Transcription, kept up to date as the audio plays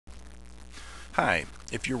Hi,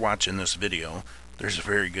 if you're watching this video, there's a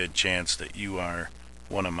very good chance that you are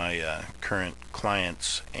one of my current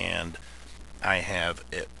clients, and I have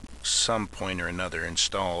at some point or another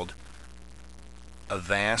installed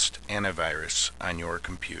Avast antivirus on your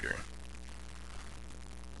computer.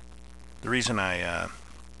 The reason I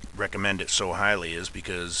recommend it so highly is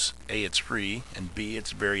because A, it's free, and B,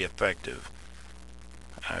 it's very effective.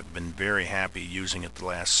 I've been very happy using it the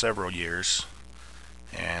last several years,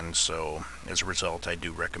 and so as a result I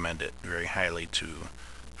do recommend it very highly to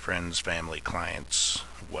friends, family, clients,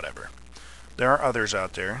 whatever. There are others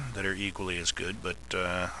out there that are equally as good, but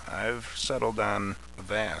I've settled on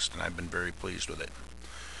Avast and I've been very pleased with it.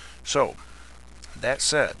 So that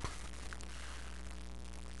said,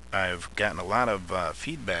 I've gotten a lot of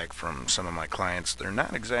feedback from some of my clients. They're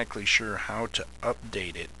not exactly sure how to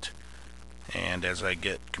update it, and as I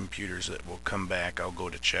get computers that will come back, I'll go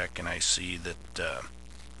to check and I see that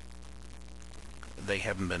they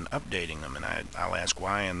haven't been updating them, and I'll ask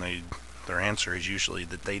why, and their answer is usually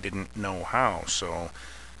that they didn't know how. So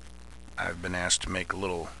I've been asked to make a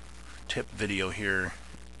little tip video here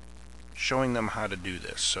showing them how to do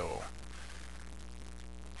this. So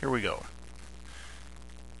here we go.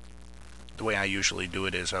 The way I usually do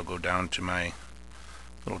it is I'll go down to my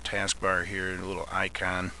little taskbar here, a little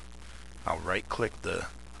icon. I'll right click the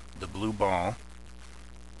blue ball,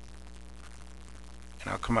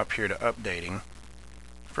 and I'll come up here to updating.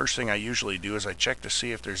 First thing I usually do is I check to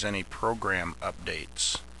see if there's any program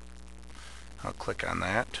updates. I'll click on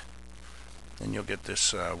that. Then you'll get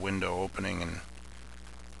this window opening,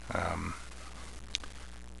 and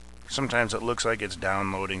sometimes it looks like it's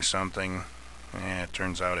downloading something. It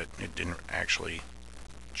turns out it didn't actually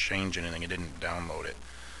change anything. It didn't download it.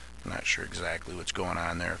 I'm not sure exactly what's going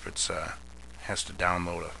on there. If it's has to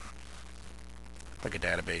download like a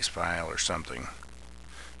database file or something.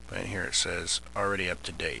 But here it says already up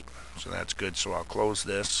to date, so that's good. So I'll close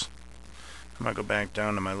this. I'm going to go back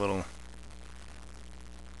down to my little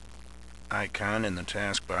icon in the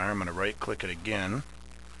taskbar. I'm going to right click it again.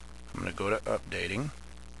 I'm going to go to updating,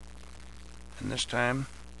 and this time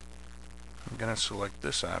I'm going to select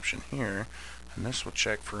this option here, and this will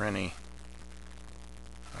check for any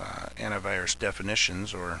antivirus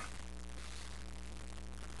definitions or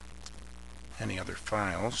any other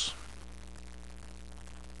files.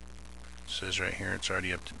 It says right here it's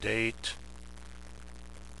already up to date,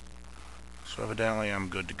 so evidently I'm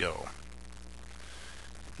good to go.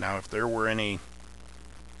 Now if there were any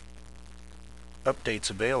updates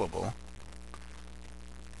available,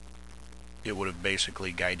 it would have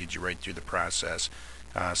basically guided you right through the process.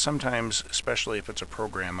 Sometimes, especially if it's a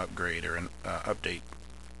program upgrade or an update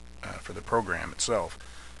for the program itself,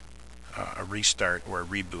 a restart or a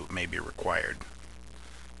reboot may be required.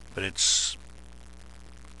 But it's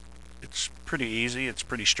pretty easy, it's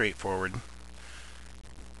pretty straightforward.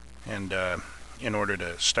 And in order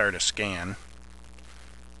to start a scan,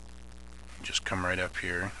 just come right up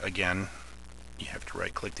here. Again, you have to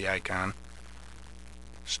right click the icon,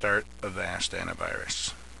 start Avast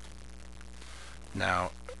antivirus.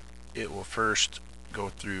 Now it will first go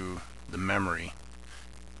through the memory.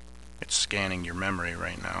 It's scanning your memory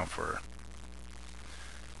right now for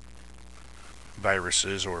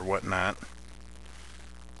viruses or whatnot.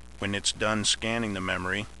 When it's done scanning the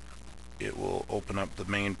memory, it will open up the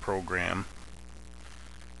main program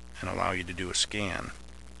and allow you to do a scan.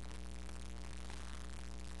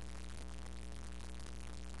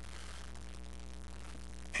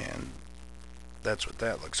 And that's what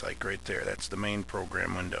that looks like right there. That's the main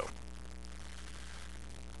program window.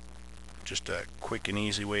 Just a quick and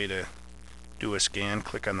easy way to do a scan.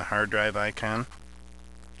 Click on the hard drive icon.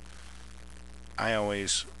 I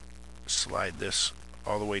always slide this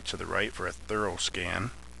all the way to the right for a thorough scan,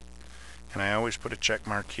 and I always put a check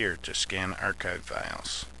mark here to scan archive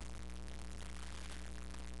files.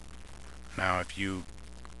 Now if you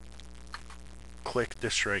click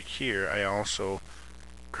this right here, I also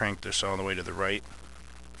crank this all the way to the right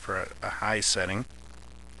for a high setting.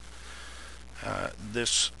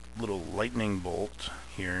 This little lightning bolt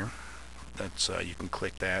here, that's you can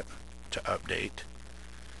click that to update,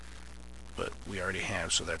 but we already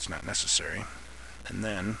have, so that's not necessary. And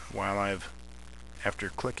then after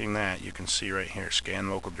clicking that, you can see right here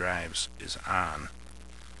scan local drives is on,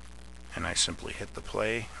 and I simply hit the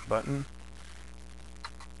play button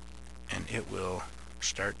and it will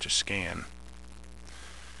start to scan.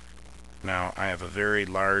 Now I have a very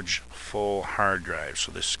large full hard drive,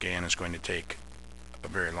 so this scan is going to take a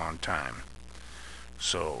very long time.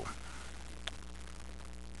 So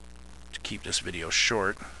to keep this video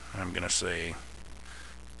short, I'm going to say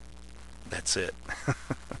that's it.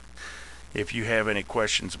 If you have any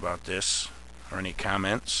questions about this or any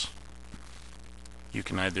comments, you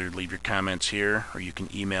can either leave your comments here or you can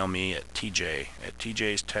email me at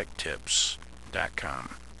TJsTechTips.com.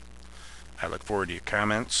 I look forward to your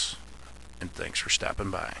comments, and thanks for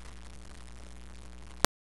stopping by.